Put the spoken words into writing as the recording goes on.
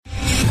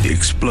The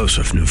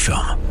explosive new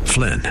film,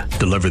 Flynn,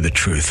 deliver the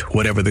truth,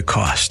 whatever the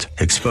cost,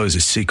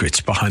 exposes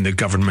secrets behind the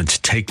government's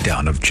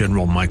takedown of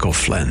General Michael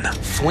Flynn.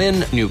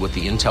 Flynn knew what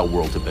the intel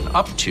world had been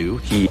up to.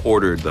 He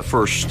ordered the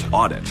first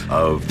audit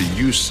of the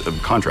use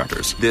of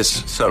contractors.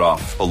 This set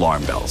off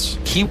alarm bells.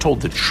 He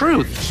told the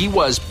truth. He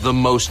was the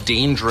most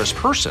dangerous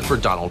person for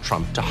Donald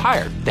Trump to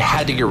hire. They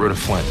had to get rid of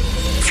Flynn.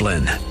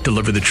 Flynn,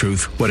 deliver the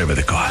truth, whatever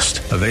the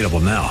cost. Available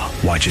now.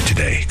 Watch it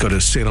today. Go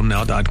to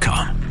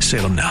salemnow.com.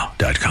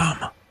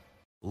 salemnow.com.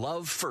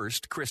 Love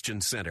First Christian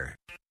Center.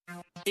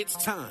 It's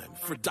time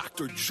for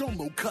Dr.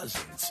 Jomo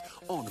Cousins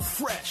on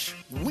Fresh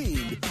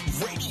Wind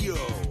Radio.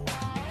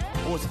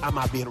 Or am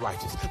I being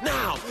righteous?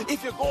 Now,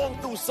 if you're going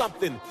through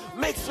something,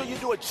 make sure you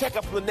do a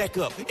checkup from the neck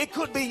up. It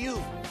could be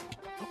you.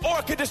 Or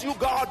it could just you,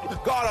 God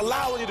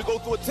allowing you to go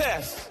through a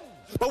test.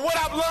 But what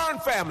I've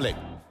learned, family,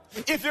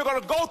 if you're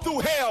going to go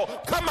through hell,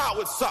 come out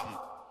with something.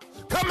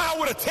 Come out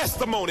with a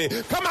testimony.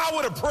 Come out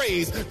with a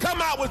praise. Come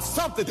out with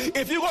something.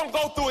 If you're going to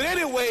go through it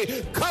anyway,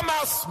 come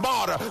out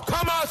smarter.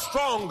 Come out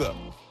stronger.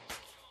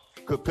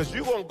 Because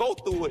you're going to go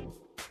through it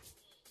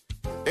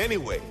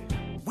anyway.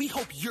 We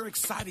hope you're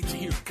excited to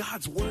hear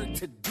God's word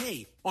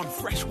today on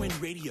Fresh Wind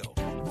Radio.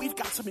 We've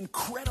got some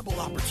incredible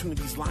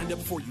opportunities lined up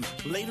for you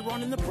later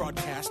on in the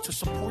broadcast to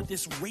support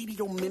this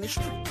radio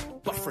ministry.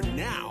 But for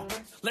now,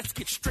 let's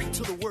get straight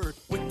to the word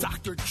with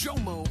Dr.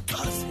 Jomo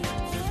Cousins.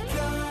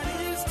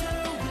 God is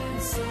doing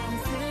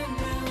something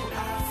new.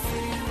 I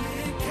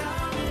feel it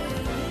coming.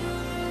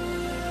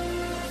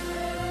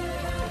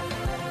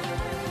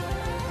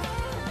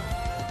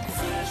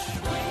 Fresh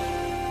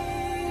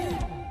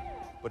Wind.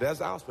 But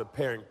as I was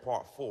preparing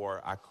part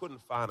 4, I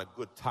couldn't find a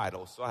good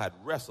title, so I had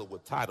wrestled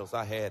with titles.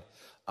 I had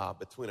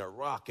between a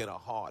rock and a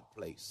hard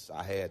place.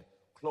 I had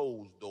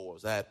closed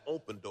doors. I had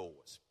open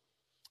doors.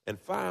 And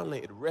finally,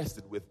 it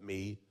rested with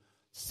me,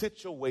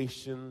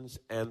 situations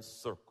and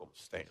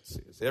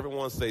circumstances.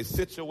 Everyone say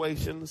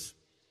situations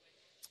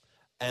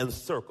and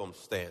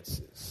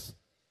circumstances.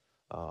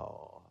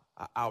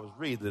 I was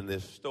reading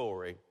this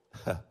story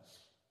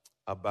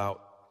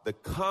about the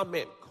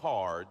comment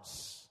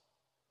cards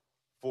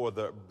for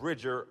the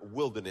Bridger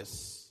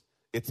Wilderness.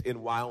 It's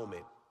in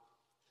Wyoming.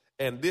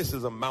 And this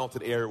is a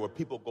mountain area where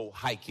people go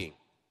hiking.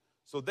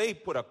 So they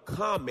put a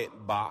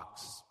comment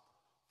box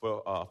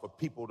for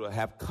people to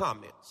have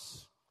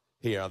comments.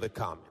 Here are the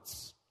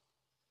comments.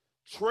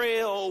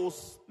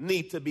 Trails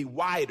need to be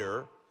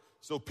wider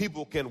so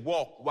people can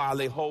walk while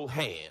they hold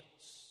hands.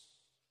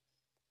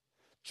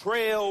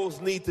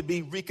 Trails need to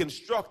be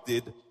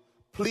reconstructed.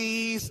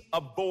 Please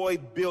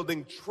avoid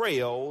building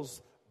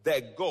trails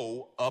that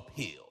go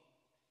uphill.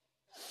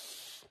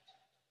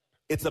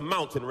 It's a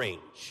mountain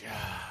range.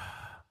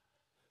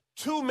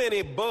 Too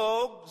many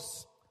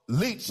bugs,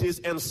 leeches,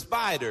 and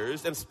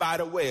spiders and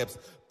spider webs.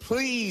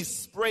 Please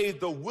spray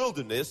the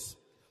wilderness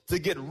to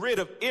get rid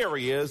of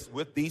areas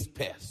with these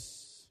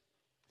pests.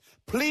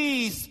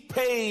 Please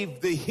pave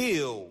the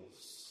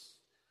hills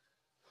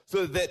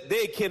so that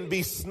they can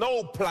be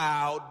snow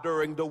plowed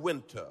during the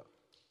winter.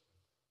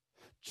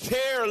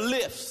 Chair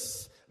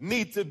lifts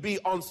need to be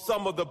on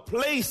some of the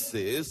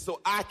places so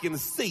I can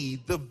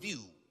see the view.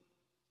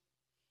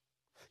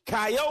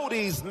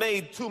 Coyotes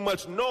made too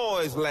much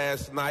noise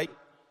last night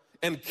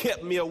and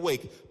kept me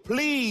awake.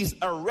 Please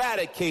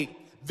eradicate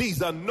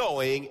these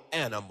annoying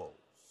animals.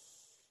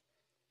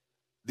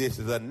 This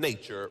is a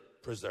nature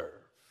preserve.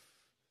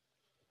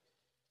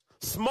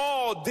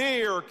 Small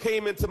deer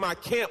came into my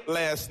camp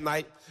last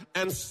night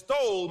and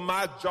stole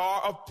my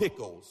jar of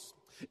pickles.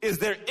 Is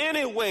there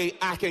any way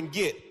I can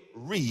get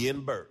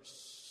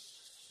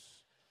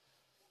reimbursed?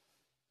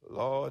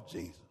 Lord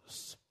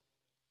Jesus.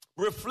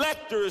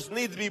 Reflectors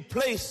need to be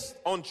placed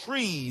on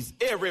trees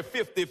every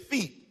 50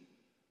 feet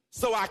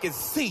so I can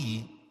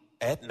see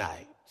at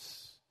night.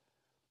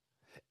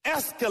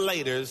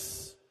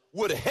 Escalators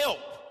would help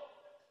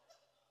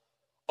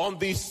on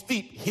these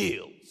steep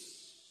hills.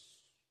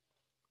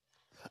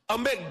 A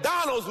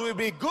McDonald's would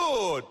be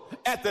good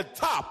at the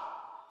top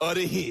of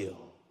the hill.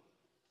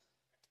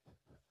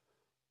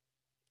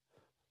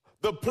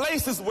 The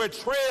places where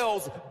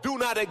trails do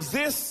not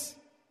exist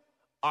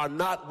are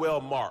not well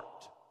marked.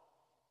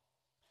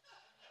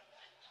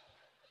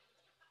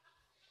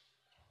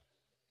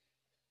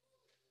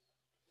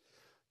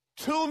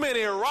 Too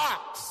many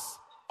rocks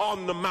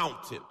on the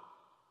mountain.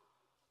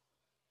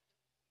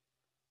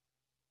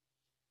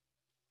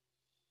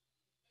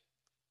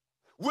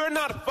 We're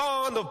not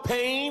fond of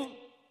pain,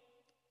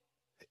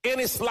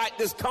 any slight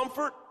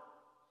discomfort.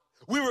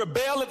 We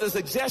rebel at the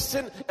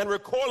suggestion and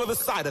recoil at the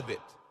sight of it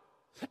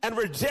and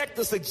reject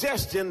the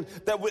suggestion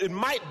that it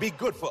might be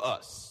good for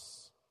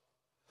us.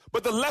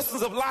 But the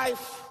lessons of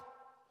life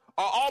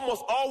are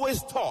almost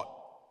always taught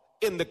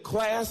in the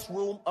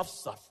classroom of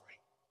suffering.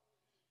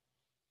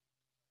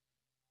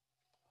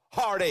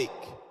 Heartache,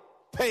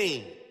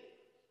 pain,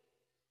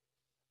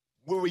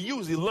 where we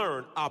usually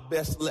learn our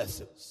best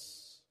lessons.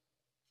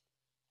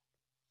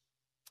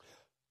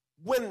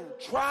 When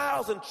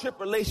trials and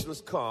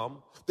tribulations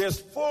come, there's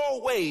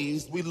 4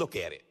 ways we look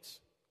at it.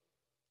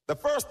 The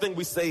first thing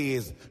we say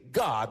is,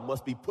 God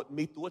must be putting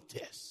me through a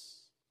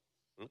test.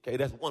 Okay,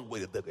 that's one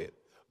way to look at it.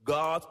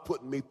 God's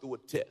putting me through a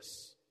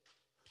test.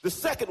 The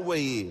second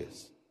way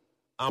is,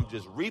 I'm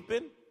just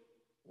reaping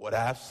what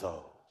I've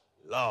sown.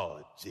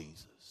 Lord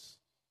Jesus.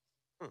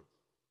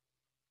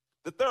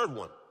 The third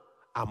one,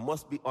 I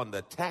must be under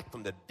attack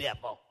from the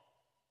devil.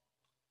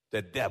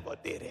 The devil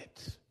did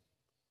it.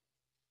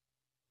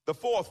 The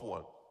fourth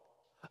one,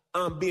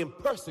 I'm being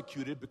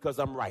persecuted because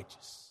I'm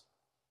righteous.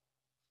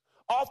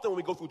 Often when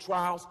we go through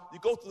trials, you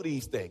go through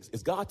these things.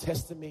 Is God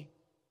testing me?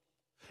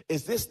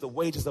 Is this the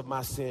wages of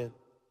my sin?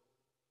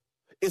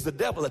 Is the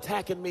devil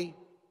attacking me?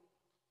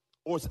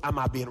 Or am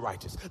I being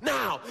righteous?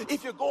 Now,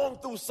 if you're going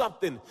through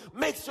something,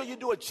 make sure you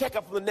do a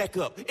checkup from the neck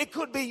up. It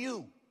could be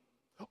you.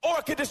 Or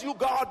it could just you,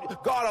 God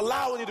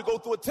allowing you to go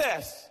through a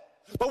test.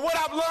 But what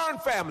I've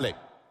learned, family,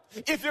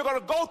 if you're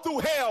going to go through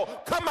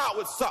hell, come out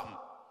with something.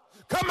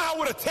 Come out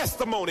with a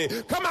testimony.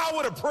 Come out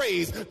with a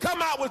praise.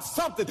 Come out with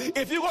something.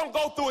 If you're going to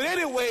go through it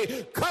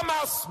anyway, come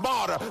out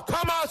smarter.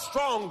 Come out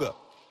stronger.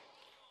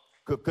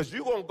 Because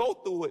you're going to go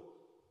through it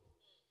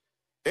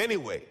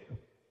anyway.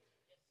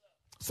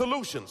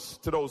 Solutions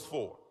to those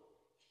four.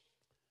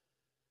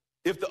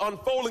 If the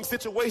unfolding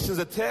situation is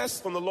a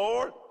test from the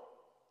Lord,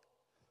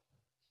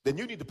 then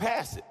you need to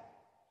pass it.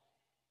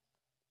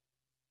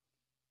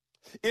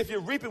 If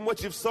you're reaping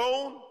what you've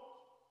sown,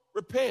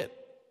 repent.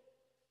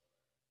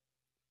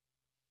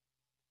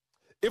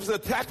 If it's an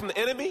attack from the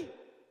enemy,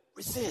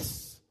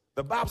 resist.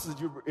 The Bible says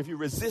if you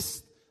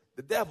resist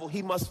the devil,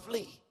 he must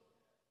flee.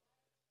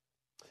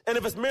 And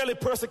if it's merely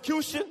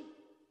persecution,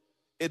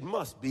 it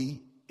must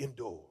be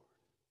endured.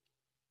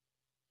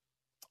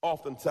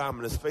 Oftentimes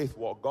in this faith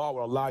walk, God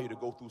will allow you to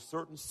go through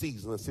certain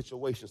seasons and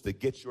situations to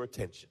get your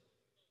attention.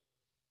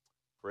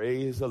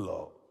 Praise the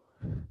Lord.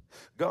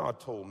 God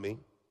told me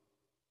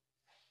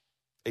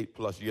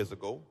 8+ years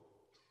ago,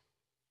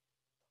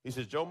 he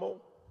says, Jomo,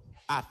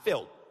 I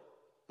felt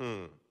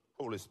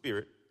Holy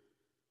Spirit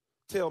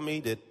tell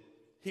me that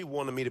he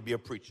wanted me to be a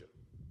preacher.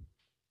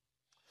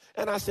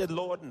 And I said,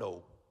 Lord,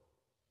 no.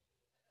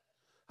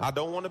 I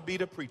don't want to be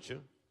the preacher.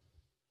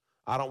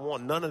 I don't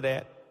want none of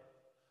that.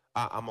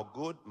 I'm a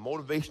good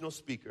motivational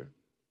speaker.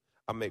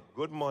 I make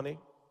good money,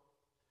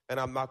 and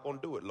I'm not going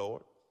to do it,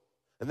 Lord.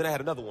 And then I had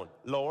another one.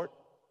 Lord,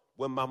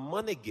 when my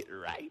money get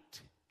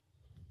right,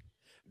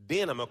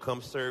 then I'm going to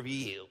come serve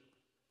you.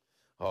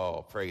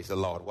 Oh, praise the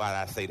Lord. Why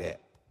did I say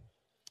that?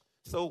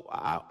 So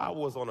I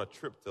was on a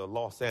trip to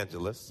Los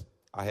Angeles.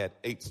 I had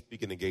 8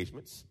 speaking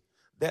engagements.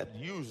 That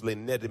usually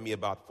netted me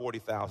about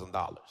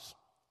 $40,000.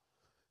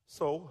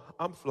 So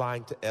I'm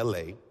flying to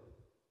L.A.,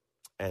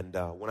 and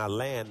when I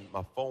land,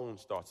 my phone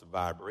starts to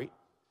vibrate,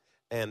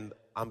 and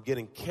I'm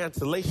getting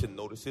cancellation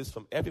notices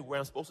from everywhere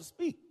I'm supposed to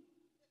speak.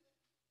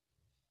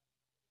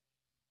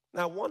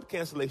 Now, 1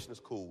 cancellation is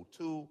cool.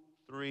 2,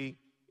 3,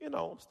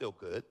 I'm still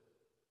good.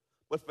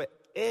 But for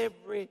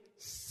every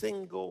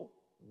single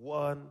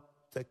one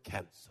to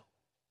cancel.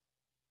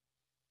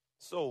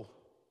 So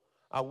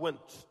I went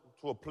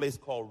to a place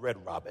called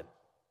Red Robin.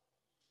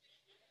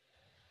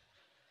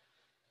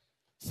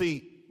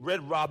 See,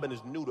 Red Robin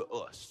is new to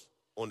us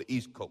on the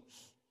East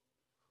Coast.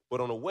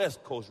 But on the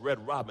West Coast,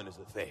 Red Robin is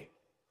a thing.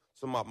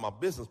 So my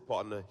business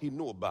partner, he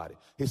knew about it.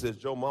 He says,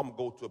 Joe, I'm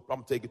going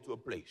to take you to a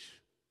place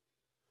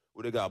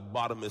where they got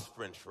bottomless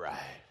French fries.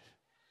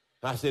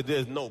 I said,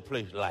 there's no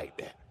place like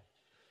that.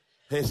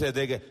 He said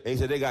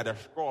they got a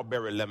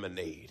strawberry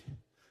lemonade.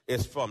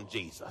 It's from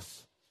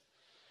Jesus.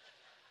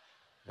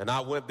 And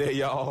I went there,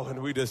 y'all,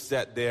 and we just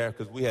sat there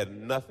because we had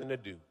nothing to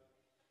do.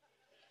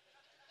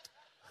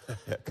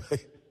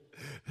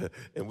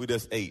 And we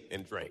just ate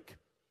and drank.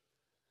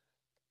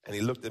 And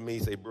he looked at me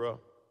and said, bro,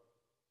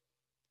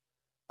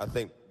 I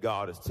think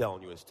God is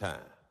telling you it's time.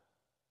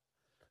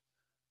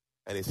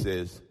 And he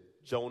says,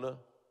 Jonah,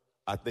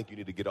 I think you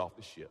need to get off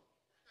the ship.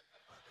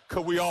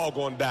 Because we all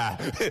going to die.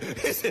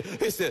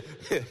 he said,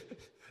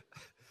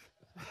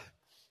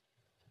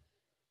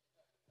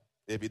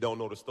 if you don't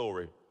know the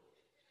story,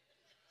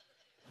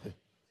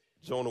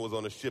 Jonah was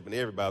on the ship and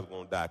everybody was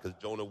going to die because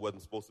Jonah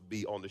wasn't supposed to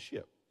be on the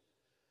ship.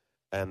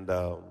 And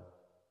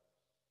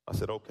I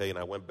said, okay, and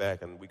I went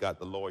back and we got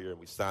the lawyer and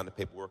we signed the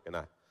paperwork, and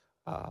I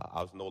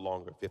was no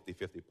longer a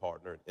 50-50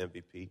 partner in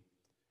MVP.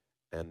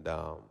 And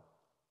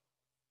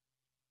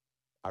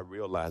I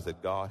realized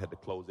that God had to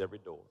close every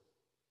door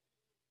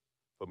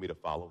for me to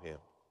follow him.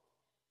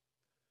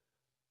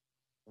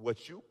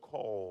 What you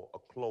call a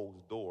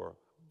closed door,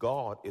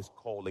 God is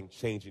calling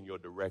changing your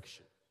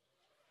direction.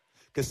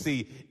 Because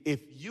see,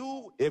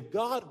 if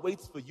God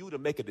waits for you to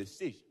make a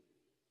decision,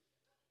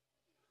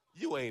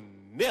 you ain't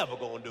never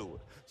going to do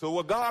it. So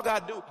what God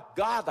got to do,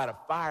 God got to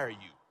fire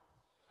you.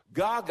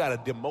 God got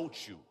to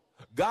demote you.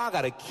 God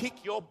got to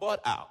kick your butt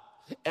out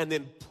and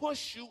then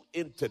push you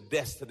into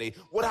destiny.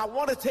 What I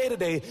want to tell you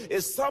today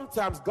is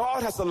sometimes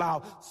God has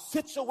allowed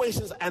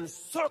situations and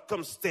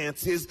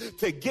circumstances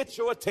to get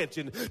your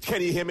attention.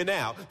 Can you hear me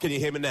now? Can you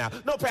hear me now?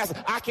 No,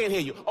 Pastor, I can't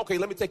hear you. Okay,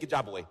 let me take your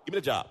job away. Give me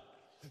the job.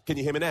 Can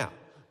you hear me now?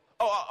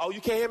 Oh,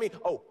 you can't hear me?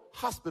 Oh,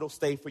 hospital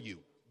stay for you.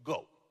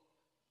 Go.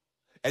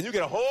 And you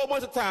get a whole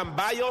bunch of time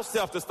by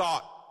yourself to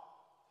start.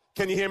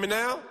 Can you hear me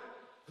now?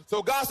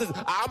 So God says,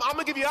 I'm going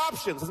to give you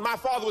options. As my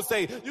father would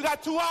say, you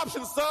got two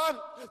options, son.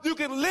 You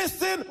can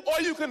listen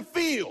or you can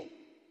feel.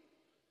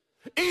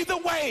 Either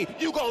way,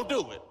 you're going to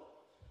do it.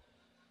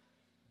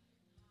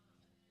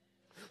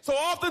 So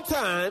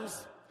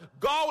oftentimes,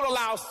 God will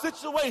allow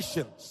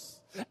situations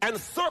and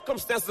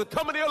circumstances to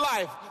come into your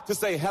life to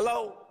say,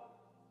 hello,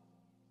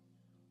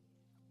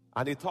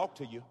 I need to talk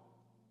to you.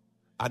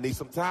 I need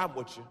some time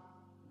with you.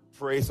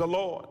 Praise the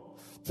Lord.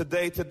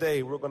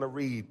 Today, we're going to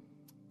read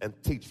and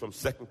teach from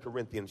 2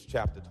 Corinthians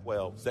chapter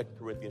 12. 2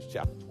 Corinthians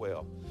chapter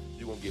 12.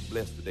 You're going to get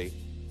blessed today.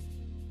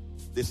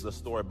 This is a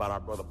story about our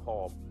brother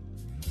Paul.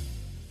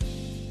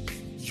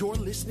 You're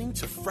listening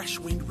to Fresh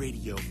Wind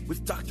Radio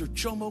with Dr.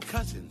 Jomo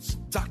Cousins.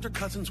 Dr.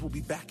 Cousins will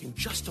be back in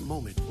just a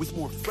moment with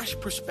more fresh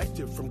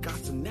perspective from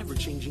God's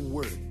never-changing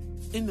word.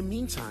 In the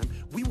meantime,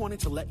 we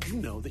wanted to let you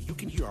know that you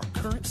can hear our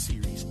current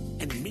series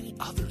and many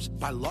others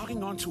by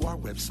logging on to our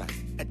website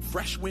at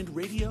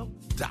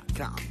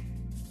freshwindradio.com.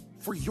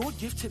 For your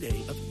gift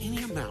today of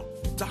any amount,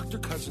 Dr.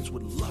 Cousins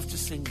would love to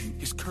send you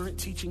his current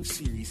teaching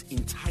series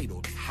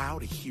entitled How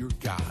to Hear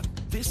God.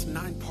 This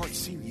 9-part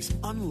series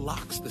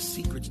unlocks the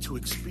secrets to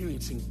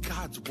experiencing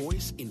God's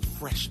voice in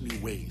fresh new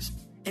ways,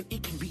 and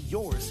it can be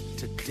yours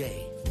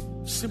today.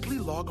 Simply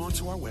log on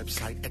to our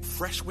website at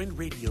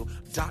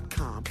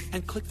freshwindradio.com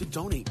and click the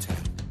Donate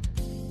tab.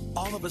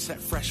 All of us at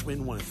Fresh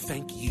Wind want to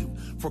thank you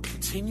for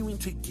continuing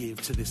to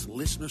give to this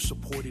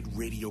listener-supported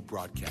radio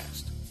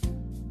broadcast.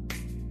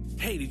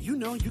 Hey, did you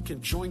know you can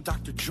join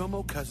Dr.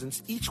 Jomo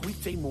Cousins each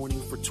weekday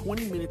morning for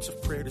 20 minutes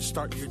of prayer to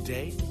start your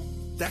day?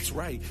 That's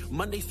right.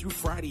 Monday through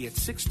Friday at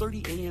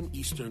 6:30 a.m.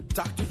 Eastern,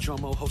 Dr.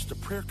 Jomo hosts a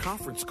prayer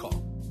conference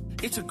call.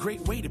 It's a great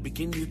way to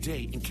begin your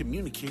day in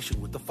communication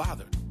with the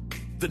Father.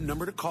 The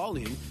number to call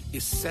in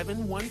is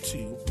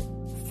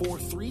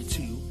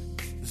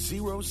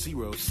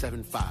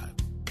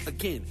 712-432-0075.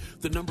 Again,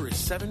 the number is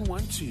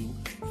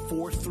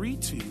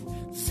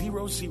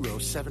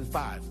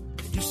 712-432-0075.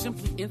 You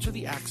simply enter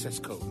the access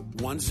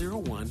code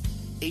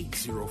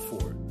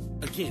 101804.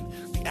 Again,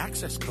 the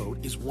access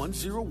code is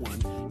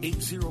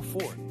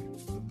 101804.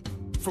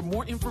 For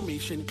more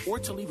information or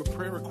to leave a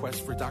prayer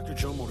request for Dr.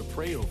 Jomo to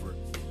pray over,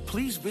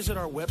 please visit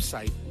our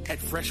website at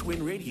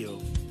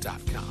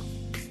freshwindradio.com.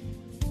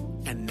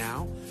 And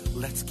now,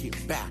 let's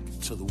get back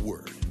to the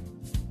Word.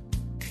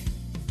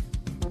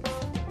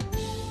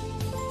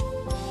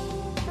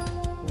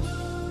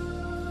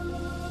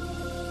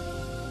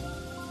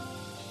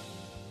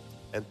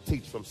 And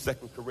teach from 2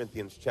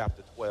 Corinthians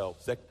chapter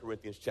 12. 2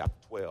 Corinthians chapter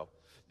 12.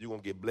 You're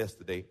going to get blessed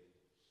today.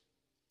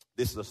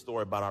 This is a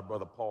story about our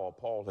brother Paul.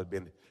 Paul had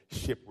been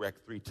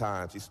shipwrecked 3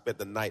 times. He spent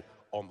the night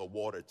on the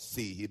watered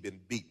sea. He'd been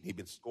beaten. He'd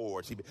been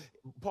scourged.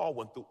 Paul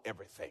went through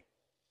everything.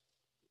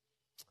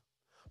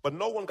 But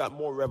no one got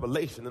more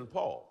revelation than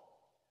Paul.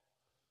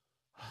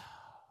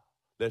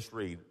 Let's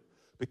read.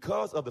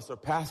 Because of the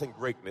surpassing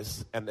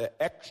greatness and the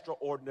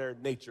extraordinary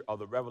nature of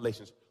the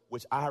revelations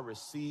which I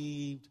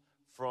received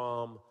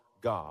from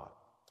God.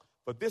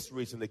 For this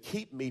reason, to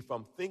keep me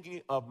from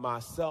thinking of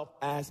myself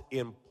as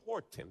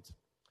important,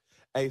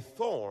 a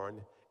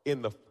thorn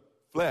in the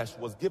flesh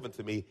was given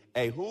to me.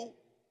 A who?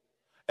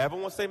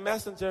 Everyone say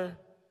messenger.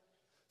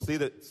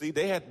 See,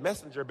 they had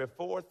messenger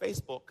before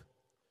Facebook.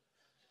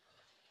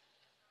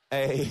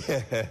 A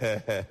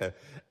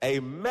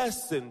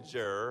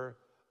messenger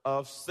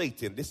of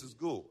Satan. This is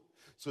good.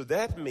 So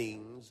that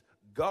means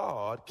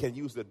God can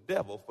use the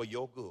devil for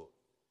your good.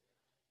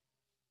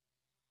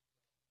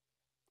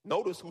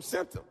 Notice who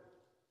sent him.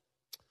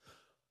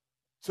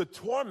 To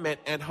torment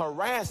and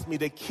harass me,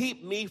 to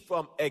keep me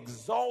from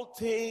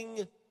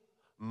exalting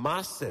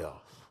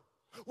myself.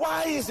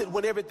 Why is it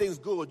when everything's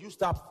good, you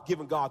stop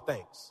giving God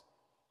thanks?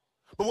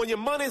 But when your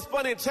money's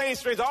funny and change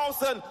strange, all of a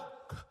sudden,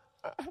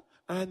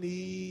 I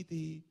need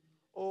thee.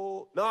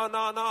 Oh, no.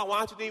 Why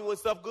don't you need when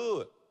stuff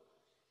good?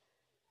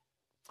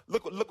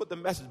 Look what the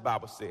Message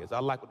Bible says. I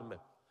like what the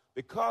message.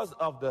 Because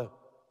of the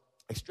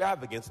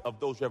extravagance of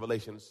those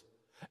revelations,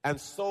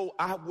 and so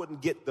I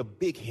wouldn't get the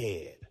big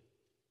head.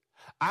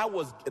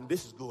 And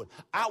this is good,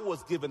 I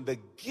was given the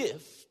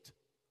gift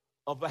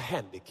of a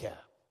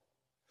handicap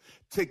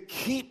to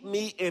keep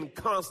me in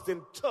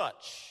constant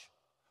touch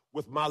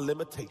with my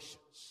limitations.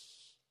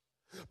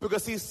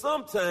 Because see,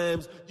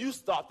 sometimes you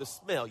start to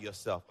smell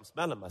yourself. I'm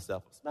smelling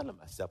myself.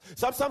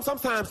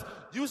 Sometimes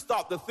you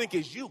start to think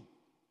it's you.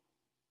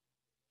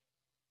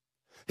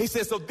 He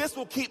says, so this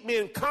will keep me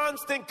in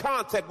constant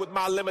contact with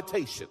my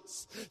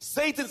limitations.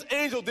 Satan's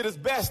angel did his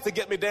best to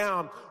get me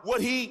down.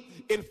 What he,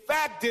 in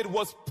fact, did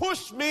was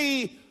push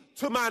me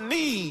to my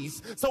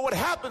knees. So what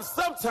happens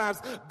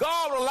sometimes,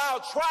 God will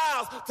allow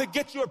trials to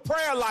get your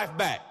prayer life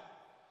back.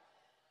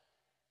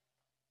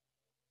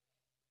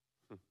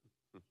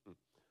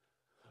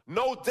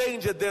 No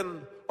danger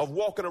then of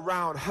walking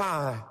around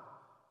high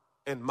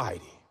and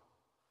mighty.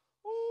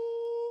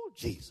 Ooh,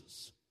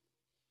 Jesus.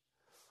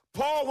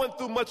 Paul went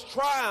through much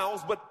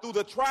trials, but through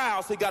the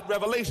trials, he got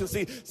revelation.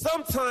 See,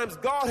 sometimes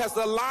God has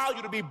to allow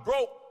you to be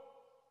broke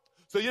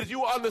so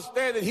you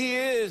understand that he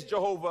is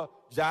Jehovah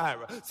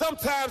Jireh.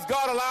 Sometimes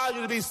God allows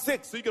you to be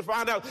sick so you can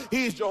find out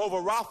he's Jehovah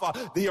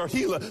Rapha, your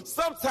healer.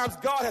 Sometimes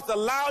God has to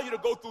allow you to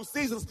go through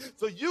seasons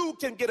so you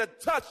can get a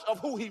touch of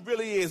who he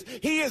really is.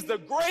 He is the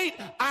great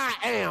I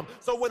am.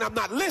 So when I'm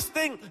not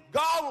listening,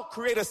 God will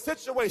create a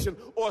situation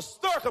or a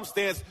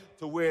circumstance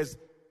to where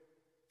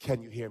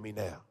can you hear me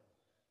now?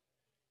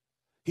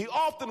 He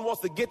often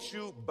wants to get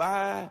you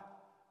by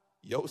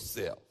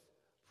yourself.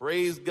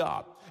 Praise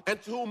God.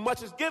 And to whom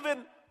much is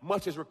given,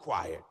 much is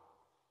required.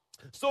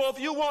 So if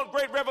you want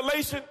great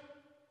revelation,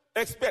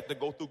 expect to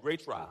go through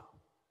great trial.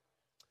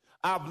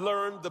 I've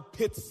learned the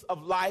pits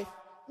of life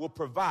will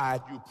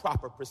provide you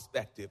proper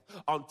perspective.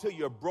 Until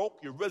you're broke,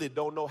 you really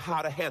don't know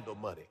how to handle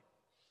money,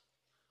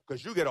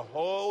 because you get a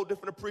whole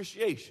different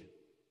appreciation.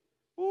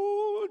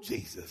 Ooh,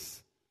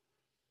 Jesus.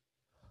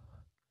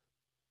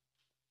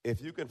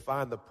 If you can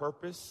find the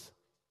purpose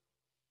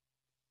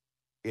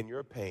in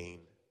your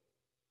pain,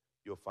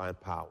 you'll find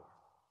power.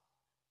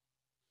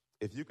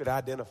 If you could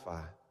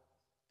identify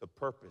the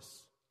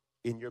purpose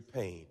in your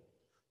pain,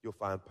 you'll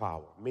find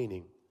power.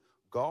 Meaning,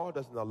 God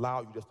doesn't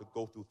allow you just to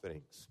go through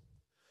things.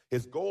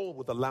 His goal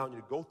with allowing you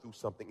to go through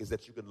something is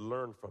that you can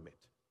learn from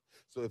it.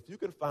 So if you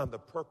can find the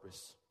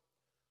purpose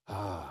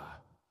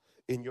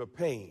in your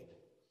pain,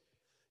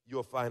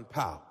 you'll find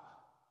power.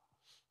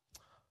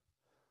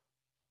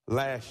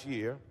 Last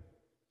year,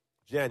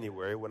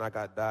 January, when I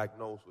got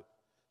diagnosed with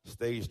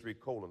stage 3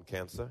 colon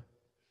cancer,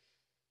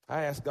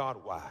 I asked God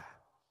why.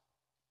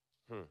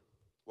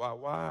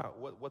 Why?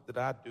 What did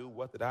I do?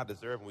 What did I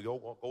deserve? And we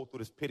go through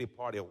this pity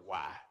party of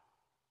why.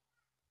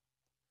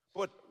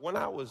 But when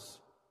I was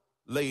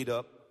laid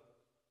up,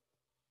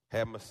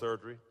 had my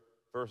surgery,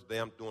 first day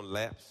I'm doing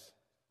laps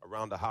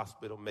around the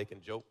hospital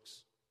making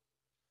jokes.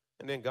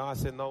 And then God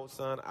said, no,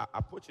 son,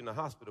 I put you in the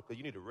hospital because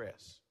you need to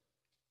rest.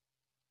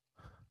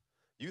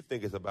 You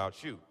think it's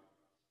about you.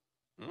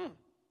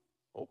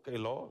 Okay,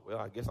 Lord. Well,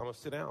 I guess I'm going to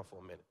sit down for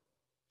a minute.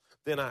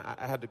 Then I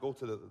had to go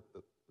to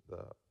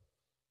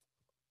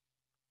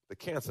the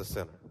cancer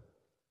center.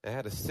 I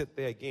had to sit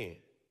there again.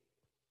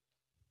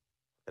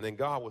 And then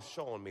God was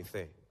showing me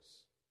things.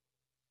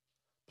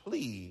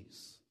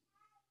 Please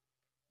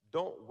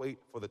don't wait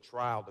for the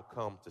trial to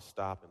come to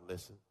stop and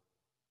listen.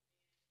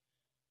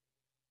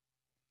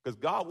 Because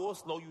God will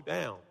slow you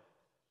down.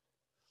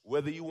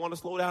 Whether you want to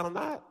slow down or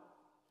not,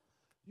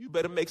 you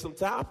better make some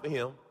time for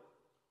him,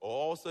 or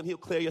all of a sudden he'll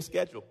clear your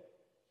schedule.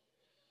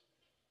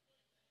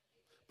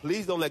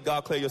 Please don't let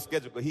God clear your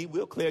schedule, because he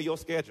will clear your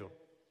schedule.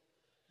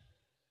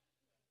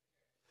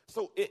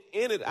 So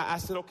in it, I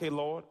said, okay,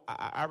 Lord,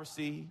 I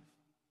receive.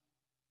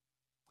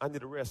 I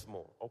need to rest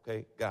more.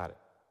 Okay, got it.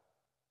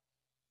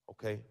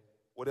 Okay,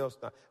 what else?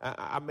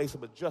 I made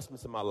some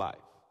adjustments in my life,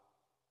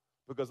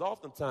 because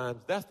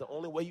oftentimes that's the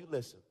only way you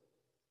listen.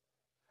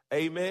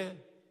 Amen.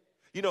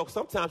 You know,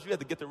 sometimes you have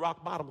to get to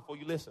rock bottom before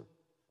you listen.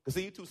 Because,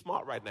 see, you're too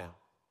smart right now.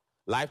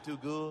 Life too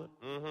good.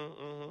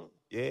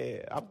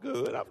 Yeah, I'm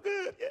good.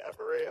 Yeah,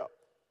 for real.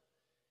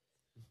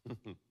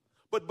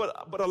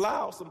 But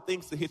allow some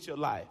things to hit your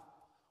life.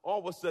 All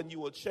of a sudden, you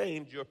will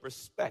change your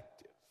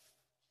perspective.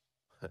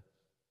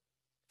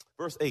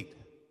 Verse 8.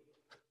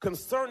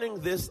 Concerning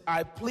this,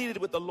 I pleaded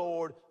with the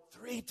Lord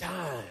 3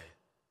 times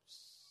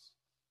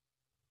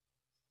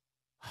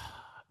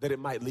that it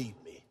might leave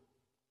me.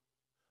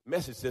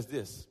 Message says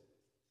this.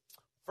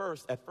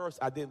 At first,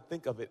 I didn't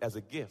think of it as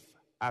a gift.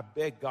 I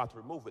begged God to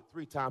remove it.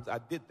 3 times I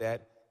did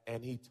that,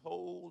 and he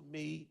told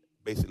me,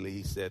 basically,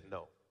 he said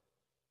no.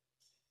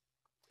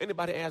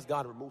 Anybody ask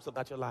God to remove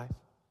something out your life?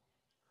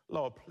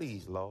 Lord,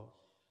 please,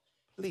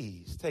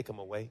 take him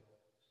away.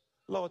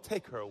 Lord,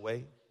 take her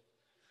away.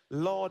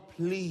 Lord,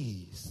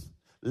 please,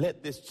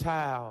 let this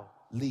child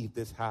leave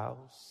this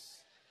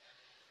house.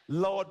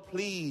 Lord,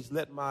 please,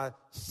 let my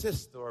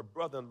sister or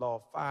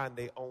brother-in-law find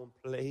their own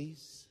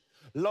place.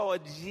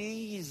 Lord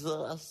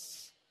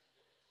Jesus.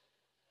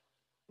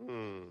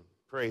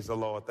 Praise the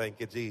Lord. Thank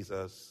you,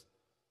 Jesus.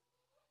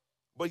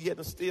 But yet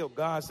and still,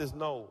 God says,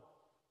 no,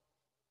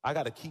 I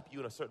got to keep you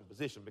in a certain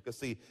position, because,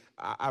 see,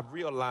 I've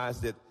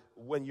realized that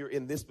when you're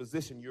in this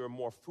position, you're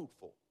more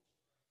fruitful.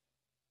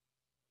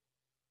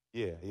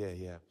 Yeah.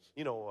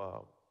 You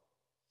know,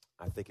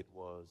 I think it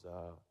was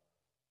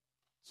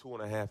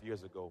 2.5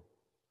 years ago,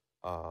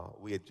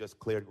 we had just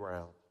cleared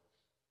ground,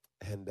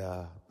 and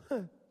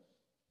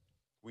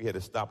we had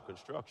to stop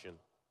construction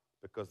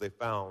because they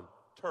found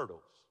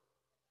turtles.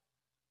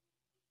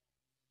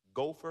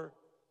 Gopher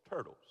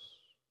turtles.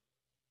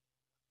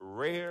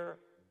 Rare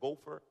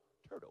gopher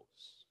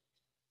turtles.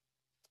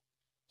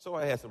 So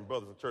I had some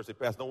brothers in church say,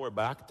 Pastor, don't worry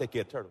about it. I can take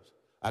care of turtles.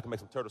 I can make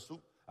some turtle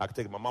soup. I can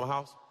take it to my mama's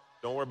house.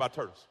 Don't worry about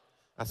turtles.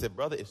 I said,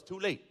 brother, it's too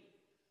late.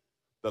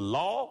 The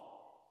law,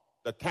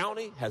 the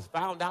county has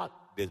found out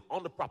they're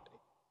on the property.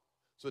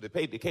 So they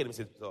came and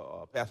said,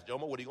 Pastor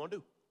Jomo, what are you going to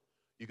do?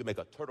 You can make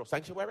a turtle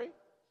sanctuary?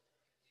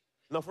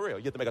 No, for real.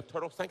 You have to make a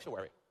turtle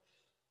sanctuary.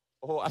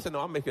 Oh, I said, no,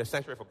 I'm making a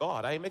sanctuary for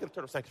God. I ain't making a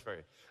turtle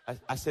sanctuary.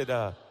 I said,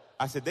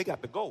 they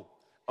got to go.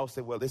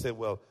 They said,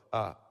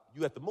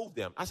 you have to move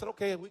them. I said,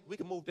 okay, we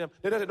can move them.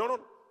 No.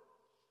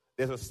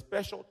 there's a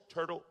special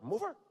turtle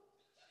mover.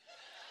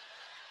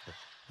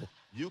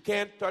 You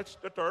can't touch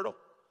the turtle.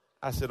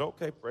 I said,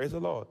 okay, praise the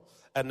Lord.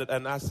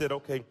 And I said,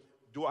 okay,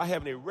 do I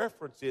have any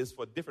references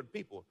for different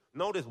people?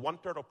 No, there's one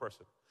turtle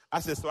person. I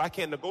said, so I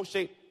can't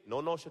negotiate? No,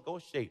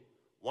 negotiate.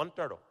 One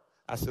turtle.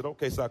 I said,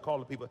 okay, so I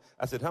called the people.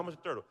 I said, how much a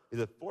turtle? He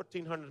said,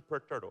 $1,400 per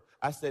turtle.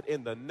 I said,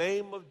 in the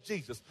name of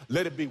Jesus,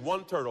 let it be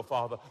one turtle,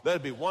 Father. Let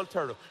it be one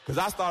turtle. Because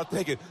I started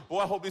thinking, boy,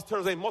 I hope these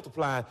turtles ain't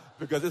multiplying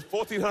because it's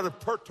 $1,400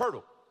 per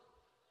turtle.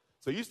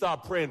 So you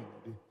start praying.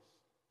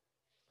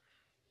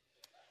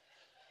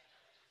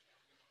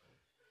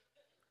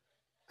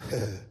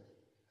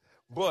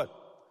 But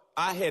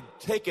I had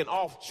taken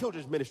off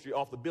children's ministry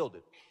off the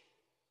building.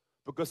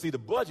 Because, see, the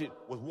budget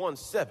was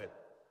 $1.7 million.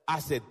 I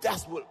said,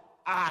 that's what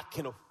I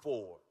can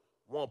afford,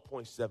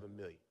 $1.7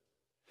 million.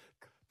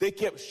 They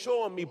kept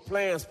showing me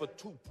plans for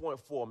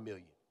 $2.4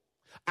 million.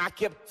 I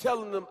kept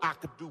telling them I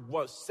could do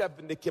 $1.7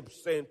 million. They kept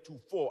saying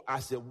 $2.4 million. I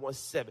said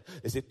 $1.7 million.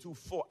 They said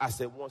 $2.4 million. I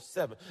said $1.7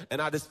 million.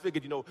 And I just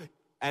figured,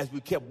 as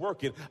we kept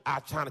working, I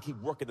was trying to keep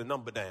working the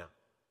number down. You know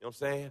what I'm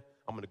saying?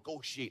 I'm going to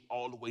negotiate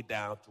all the way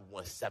down to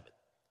 $1.7 million.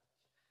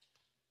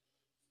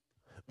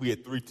 We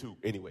had 3-2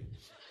 anyway.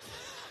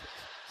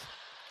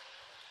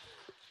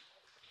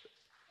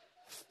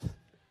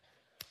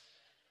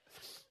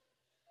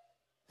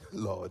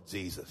 Lord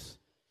Jesus,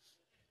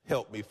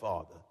 help me,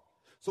 Father.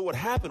 So what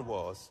happened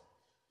was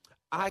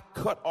I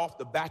cut off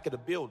the back of the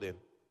building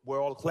where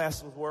all the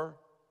classrooms were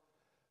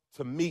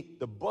to meet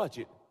the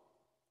budget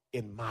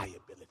in my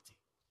ability.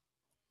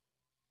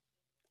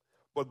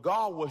 But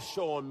God was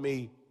showing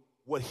me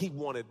what he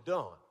wanted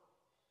done.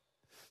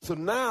 So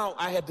now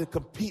I had to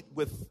compete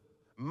with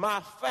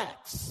my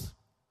facts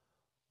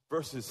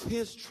versus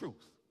his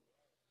truth.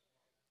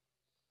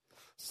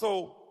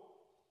 So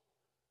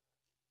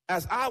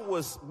as I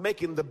was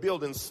making the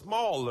building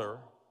smaller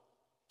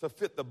to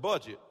fit the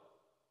budget,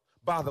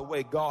 by the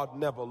way, God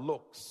never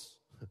looks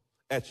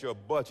at your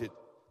budget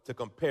to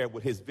compare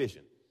with his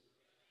vision.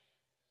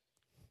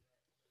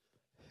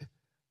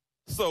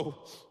 So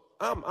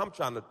I'm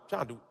trying to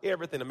do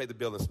everything to make the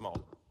building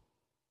smaller.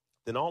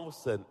 Then all of a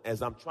sudden,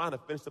 as I'm trying to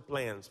finish the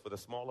plans for the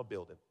smaller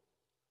building,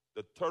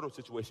 the turtle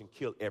situation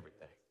killed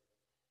everything.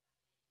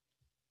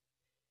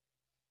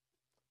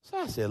 So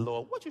I said,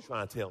 Lord, what you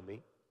trying to tell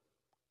me?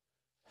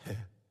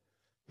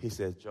 He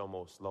says,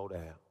 Jomo, slow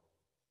down.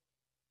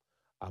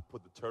 I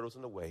put the turtles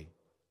in the way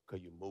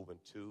because you're moving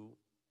too.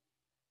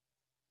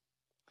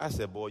 I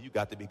said, boy, you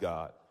got to be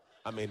God.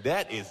 I mean,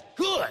 that is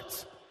good.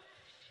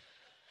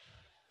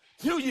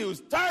 You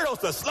use turtles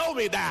to slow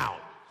me down.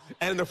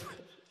 And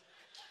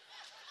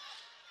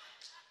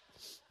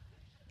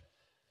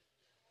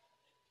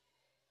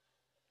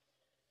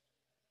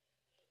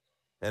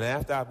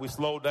after we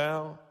slowed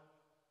down,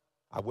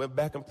 I went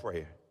back in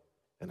prayer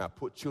and I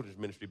put children's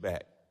ministry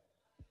back.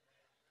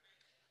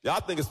 Y'all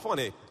think it's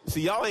funny.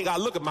 See, y'all ain't got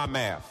to look at my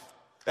math.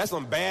 That's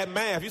some bad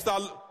math. You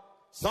start,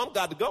 some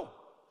got to go.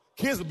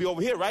 Kids will be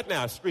over here right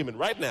now, screaming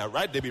right now,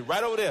 right? They'll be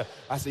right over there.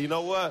 I said, you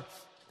know what?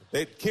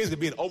 Kids will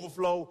be in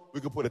overflow. We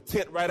can put a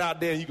tent right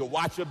out there and you can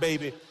watch your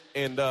baby.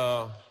 And,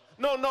 no,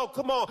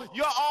 come on.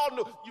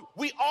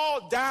 We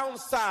all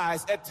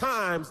downsize at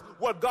times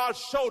what God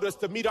showed us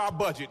to meet our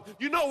budget.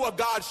 You know what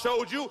God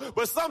showed you,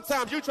 but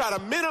sometimes you try to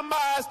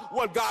minimize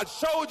what God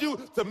showed you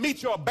to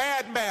meet your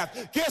bad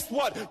math. Guess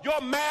what?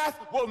 Your math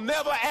will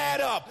never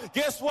add up.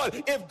 Guess what?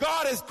 If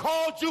God has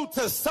called you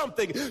to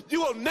something, you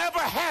will never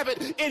have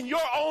it in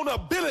your own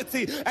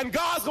ability. And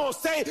God's going to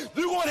say,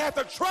 you're going to have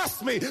to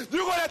trust me. You're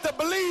going to have to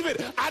believe it.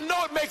 I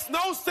know it makes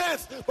no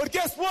sense, but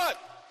guess what?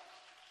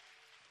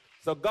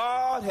 So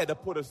God had to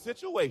put a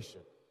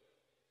situation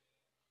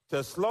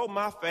to slow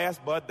my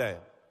fast butt down.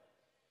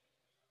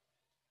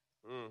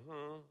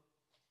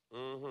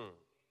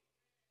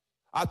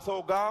 I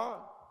told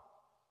God,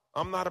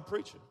 I'm not a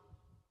preacher.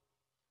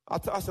 I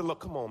said, look,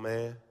 come on,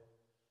 man.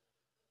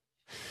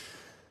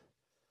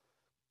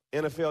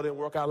 NFL didn't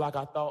work out like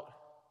I thought.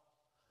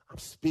 I'm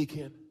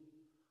speaking.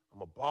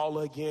 I'm a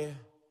baller again.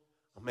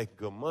 I'm making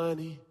good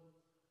money.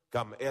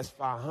 Got my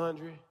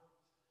S500.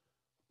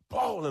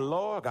 Balling,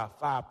 Lord. I got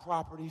 5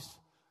 properties.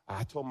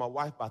 I told my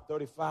wife by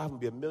 35, I'm going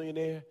to be a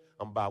millionaire.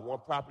 I'm going to buy 1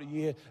 property a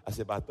year. I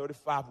said by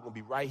 35, we're going to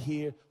be right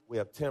here. We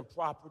have 10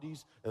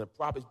 properties. And the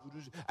properties,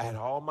 I had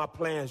all my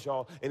plans,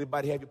 y'all.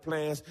 Anybody have your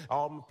plans?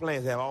 All my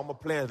plans. I have all my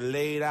plans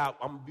laid out.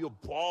 I'm going to be a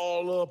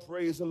baller,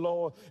 praise the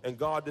Lord. And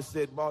God just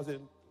said, boss,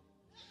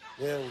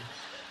 yeah.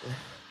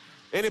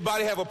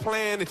 Anybody have a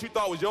plan that you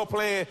thought was your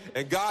plan?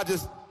 And God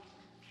just...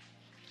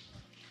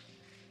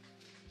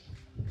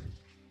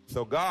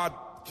 So God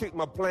kicked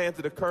my plan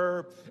to the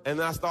curb, and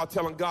then I started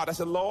telling God, I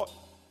said, Lord,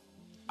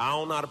 I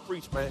don't know how to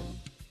preach, man.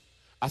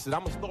 I said,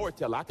 I'm a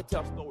storyteller. I can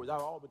tell stories.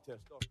 I've always been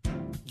telling stories.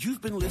 You've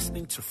been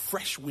listening to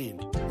Fresh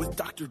Wind with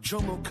Dr.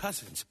 Jomo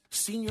Cousins,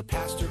 Senior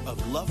Pastor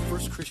of Love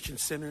First Christian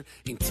Center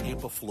in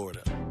Tampa,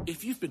 Florida.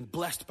 If you've been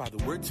blessed by the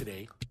word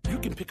today, you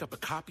can pick up a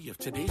copy of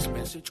today's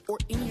message or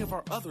any of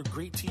our other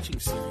great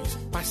teaching series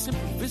by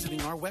simply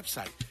visiting our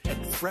website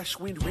at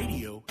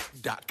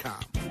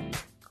freshwindradio.com.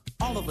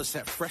 All of us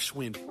at Fresh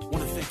Wind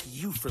want to thank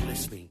you for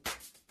listening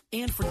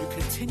and for your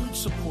continued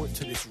support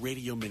to this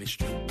radio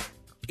ministry.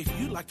 If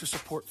you'd like to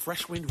support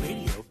Fresh Wind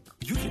Radio,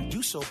 you can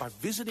do so by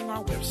visiting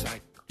our website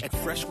at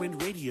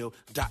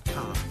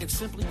freshwindradio.com and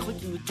simply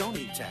clicking the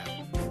Donate tab.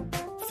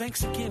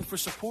 Thanks again for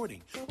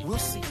supporting. We'll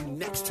see you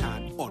next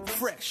time on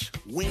Fresh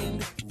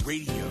Wind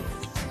Radio.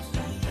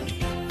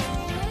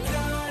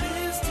 God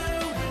is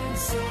doing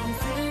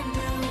something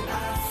new.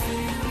 I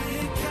feel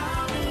it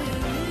coming.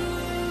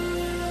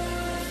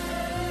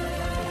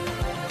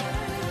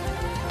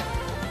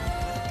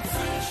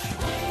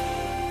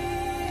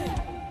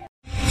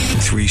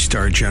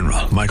 3-star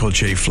General Michael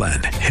J.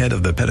 Flynn, head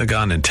of the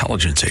Pentagon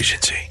Intelligence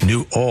Agency,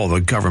 knew all the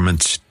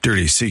government's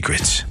dirty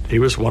secrets. He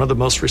was one of the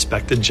most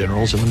respected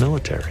generals in the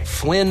military.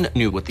 Flynn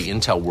knew what the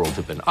intel world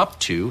had been up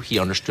to. He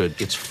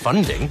understood its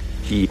funding.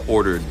 He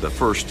ordered the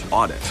first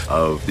audit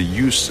of the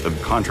use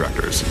of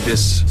contractors.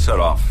 This set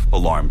off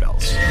alarm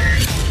bells.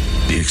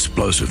 The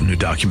explosive new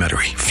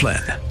documentary,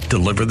 Flynn,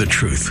 Deliver the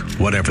Truth,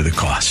 Whatever the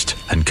Cost,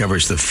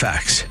 uncovers the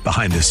facts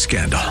behind this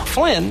scandal.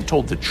 Flynn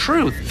told the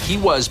truth. He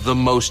was the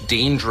most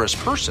dangerous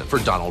person for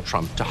Donald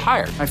Trump to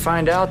hire. I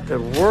find out the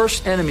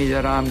worst enemy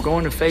that I'm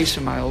going to face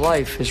in my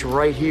life is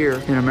right here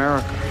in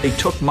America. They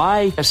took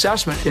my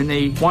assessment and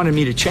they wanted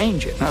me to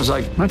change it. And I was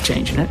like, I'm not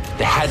changing it.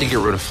 They had to get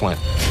rid of Flynn.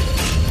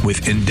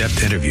 With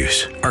in-depth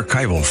interviews,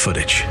 archival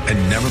footage,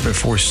 and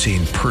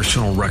never-before-seen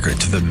personal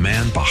records of the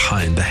man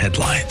behind the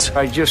headlines.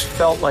 I just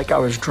felt like I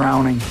was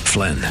drowning.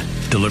 Flynn,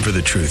 Deliver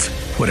the Truth,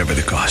 Whatever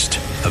the Cost.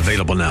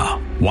 Available now.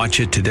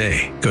 Watch it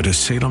today. Go to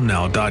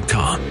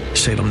salemnow.com.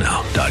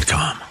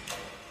 salemnow.com.